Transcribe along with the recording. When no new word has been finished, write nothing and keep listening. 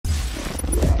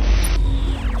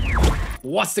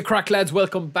What's the crack, lads?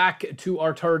 Welcome back to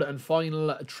our third and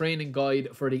final training guide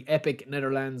for the Epic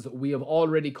Netherlands. We have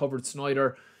already covered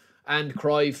Snyder and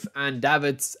Cruyff, and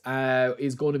Davids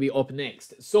is going to be up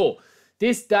next. So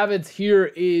this Davids here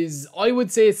is, I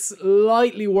would say,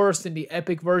 slightly worse than the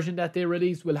Epic version that they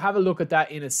released. We'll have a look at that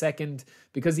in a second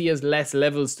because he has less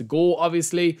levels to go,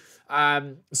 obviously.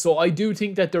 So I do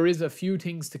think that there is a few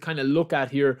things to kind of look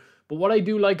at here. But what I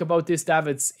do like about this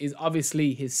Davids is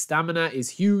obviously his stamina is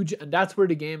huge, and that's where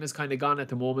the game has kind of gone at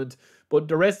the moment. But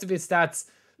the rest of his stats,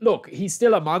 look, he's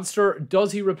still a monster.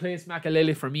 Does he replace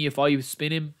Makelele for me if I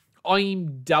spin him?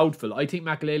 I'm doubtful. I think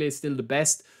Makelele is still the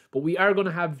best, but we are going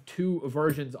to have two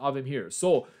versions of him here.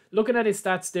 So looking at his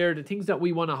stats there, the things that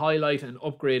we want to highlight and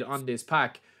upgrade on this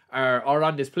pack or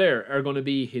on this player are going to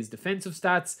be his defensive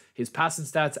stats, his passing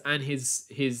stats, and his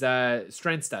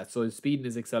strength stats. So his speed and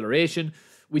his acceleration.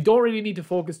 We don't really need to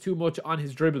focus too much on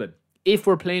his dribbling if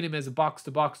we're playing him as a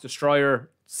box-to-box destroyer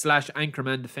 /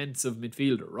 anchorman defensive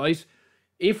midfielder, right?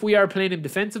 If we are playing him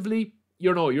defensively,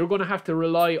 you're going to have to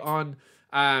rely on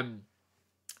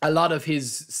a lot of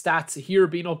his stats here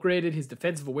being upgraded, his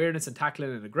defensive awareness and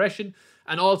tackling and aggression,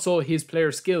 and also his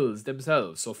player skills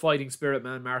themselves. So fighting spirit,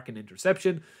 man marking,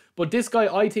 interception. But this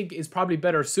guy, I think, is probably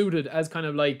better suited as kind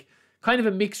of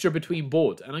a mixture between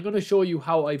both. And I'm going to show you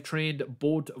how I've trained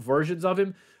both versions of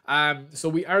him. So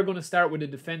we are going to start with a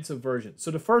defensive version. So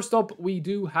the first up, we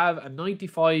do have a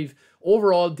 95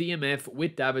 overall DMF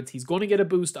with Davids. He's going to get a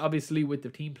boost, obviously, with the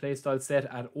team playstyle set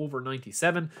at over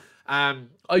 97.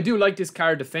 I do like this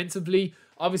card defensively.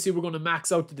 Obviously, we're going to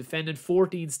max out the defending,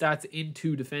 14 stats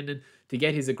into defending to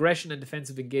get his aggression and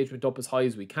defensive engagement up as high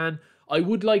as we can. I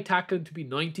would like tackling to be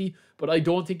 90, but I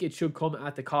don't think it should come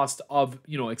at the cost of,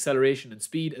 acceleration and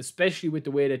speed, especially with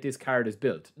the way that this card is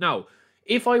built. Now,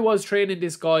 if I was training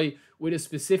this guy with a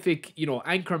specific,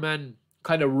 anchorman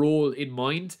kind of role in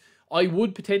mind, I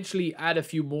would potentially add a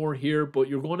few more here, but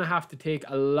you're going to have to take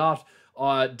a lot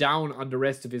down on the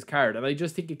rest of his card. And I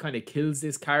just think it kind of kills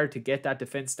this card to get that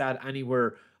defense stat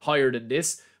anywhere higher than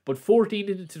this. But 14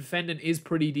 into defending is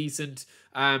pretty decent.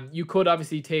 You could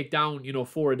obviously take down,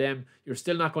 4 of them. You're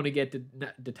still not going to get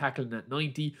the tackling at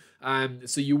 90.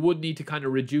 So you would need to kind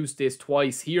of reduce this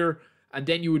twice here, and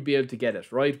then you would be able to get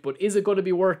it, right? But is it going to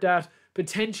be worth that?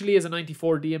 Potentially as a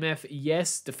 94 DMF,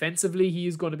 yes. Defensively, he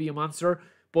is going to be a monster.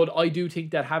 But I do think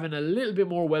that having a little bit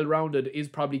more well-rounded is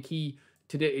probably key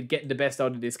to getting the best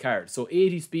out of this card. So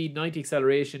 80 speed, 90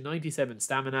 acceleration, 97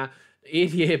 stamina,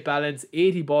 88 balance,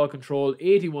 80 ball control,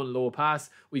 81 low pass.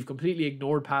 We've completely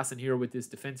ignored passing here with this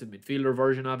defensive midfielder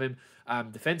version of him.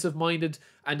 Defensive minded,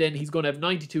 and then he's going to have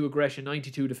 92 aggression,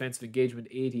 92 defensive engagement,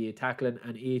 88 tackling,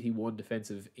 and 81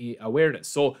 defensive awareness.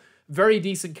 So very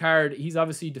decent card. He's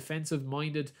obviously defensive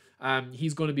minded.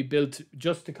 He's going to be built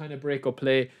just to kind of break up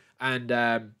play,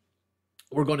 and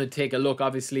we're going to take a look,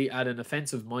 obviously, at an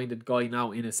offensive-minded guy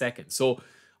now in a second. So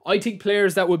I think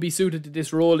players that would be suited to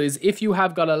this role is if you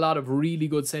have got a lot of really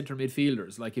good centre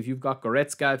midfielders, like if you've got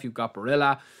Goretzka, if you've got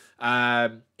Barella,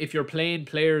 if you're playing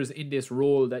players in this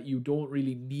role that you don't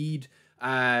really need,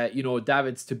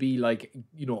 Davids to be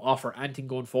offer anything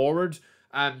going forward,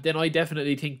 then I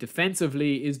definitely think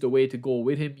defensively is the way to go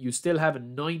with him. You still have a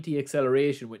 90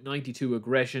 acceleration with 92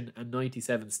 aggression and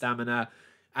 97 stamina,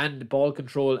 and ball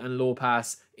control and low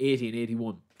pass 80 and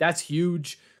 81. That's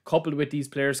huge. Coupled with these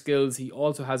player skills, he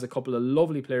also has a couple of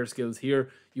lovely player skills here.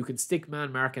 You can stick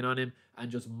man marking on him and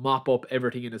just mop up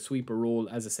everything in a sweeper role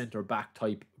as a centre back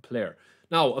type player.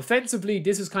 Now, offensively,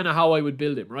 this is kind of how I would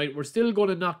build him, right? We're still going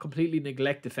to not completely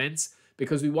neglect defense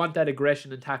because we want that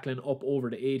aggression and tackling up over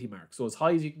the 80 mark. So as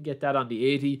high as you can get that on the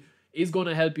 80 is going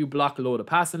to help you block a load of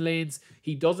passing lanes.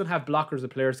 He doesn't have blockers of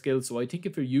player skills, so I think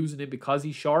if you're using him because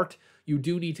he's short, you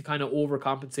do need to kind of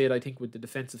overcompensate, I think, with the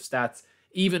defensive stats,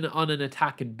 even on an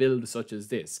attacking build such as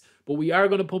this. But we are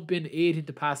going to pump in 8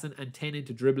 into passing and 10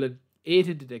 into dribbling, 8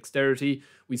 into dexterity.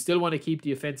 We still want to keep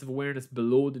the offensive awareness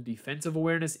below the defensive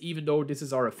awareness, even though this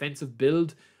is our offensive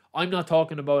build. I'm not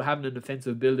talking about having an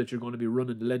offensive build that you're going to be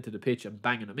running the length of the pitch and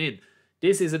banging them in.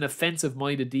 This is an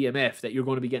offensive-minded DMF that you're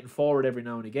going to be getting forward every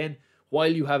now and again,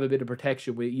 while you have a bit of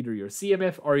protection with either your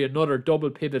CMF or another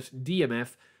double pivot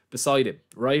DMF beside him,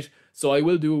 right? So I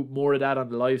will do more of that on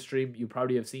the live stream. You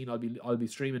probably have seen I'll be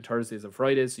streaming Thursdays and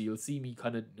Fridays, so you'll see me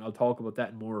I'll talk about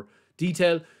that in more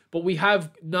detail. But we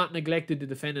have not neglected the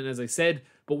defending, as I said,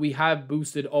 but we have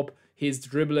boosted up his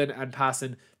dribbling and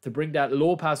passing to bring that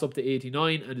low pass up to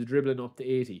 89 and the dribbling up to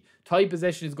 80. Tight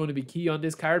possession is going to be key on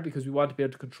this card because we want to be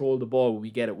able to control the ball when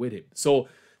we get it with him. So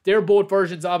they're both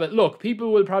versions of it. Look,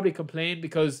 people will probably complain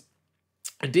because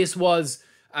this was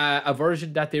a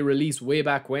version that they released way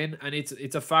back when, and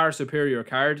it's a far superior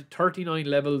card. 39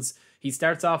 levels. He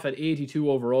starts off at 82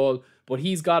 overall, but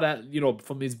he's got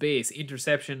from his base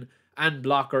interception and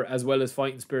blocker, as well as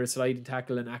fighting spirit, sliding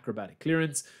tackle, and acrobatic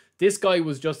clearance. This guy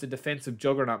was just a defensive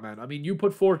juggernaut, man. I mean, you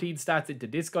put 14 stats into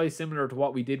this guy, similar to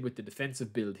what we did with the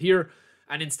defensive build here.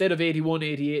 And instead of 81,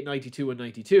 88, 92, and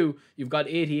 92, you've got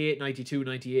 88, 92,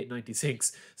 98,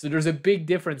 96. So there's a big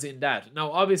difference in that.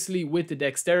 Now, obviously, with the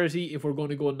dexterity, if we're going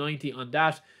to go 90 on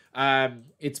that,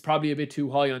 it's probably a bit too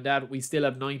high on that. We still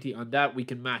have 90 on that. We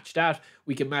can match that.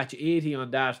 We can match 80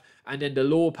 on that. And then the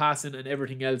low passing and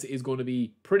everything else is going to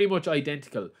be pretty much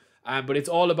identical. But it's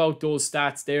all about those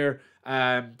stats there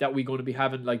that we're going to be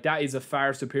having. Like, that is a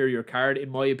far superior card, in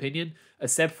my opinion,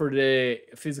 except for the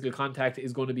physical contact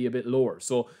is going to be a bit lower.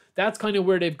 So that's kind of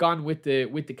where they've gone with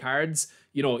the cards.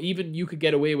 You know, even you could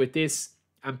get away with this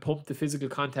and pump the physical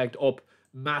contact up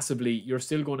massively. You're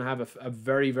still going to have a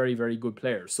very, very, very good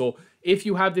player. So if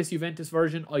you have this Juventus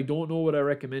version, I don't know what I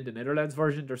recommend the Netherlands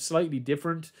version. They're slightly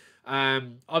different.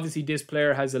 Obviously this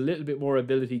player has a little bit more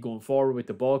ability going forward with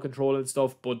the ball control and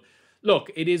stuff, but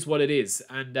look, it is what it is,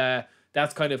 and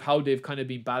that's kind of how they've kind of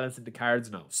been balancing the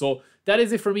cards now. So that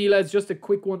is it for me, lads. Just a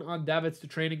quick one on Davids, the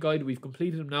training guide. We've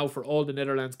completed them now for all the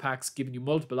Netherlands packs, giving you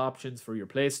multiple options for your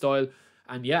play style.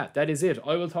 And yeah, that is it.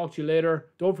 I will talk to you later.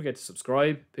 Don't forget to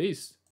subscribe. Peace.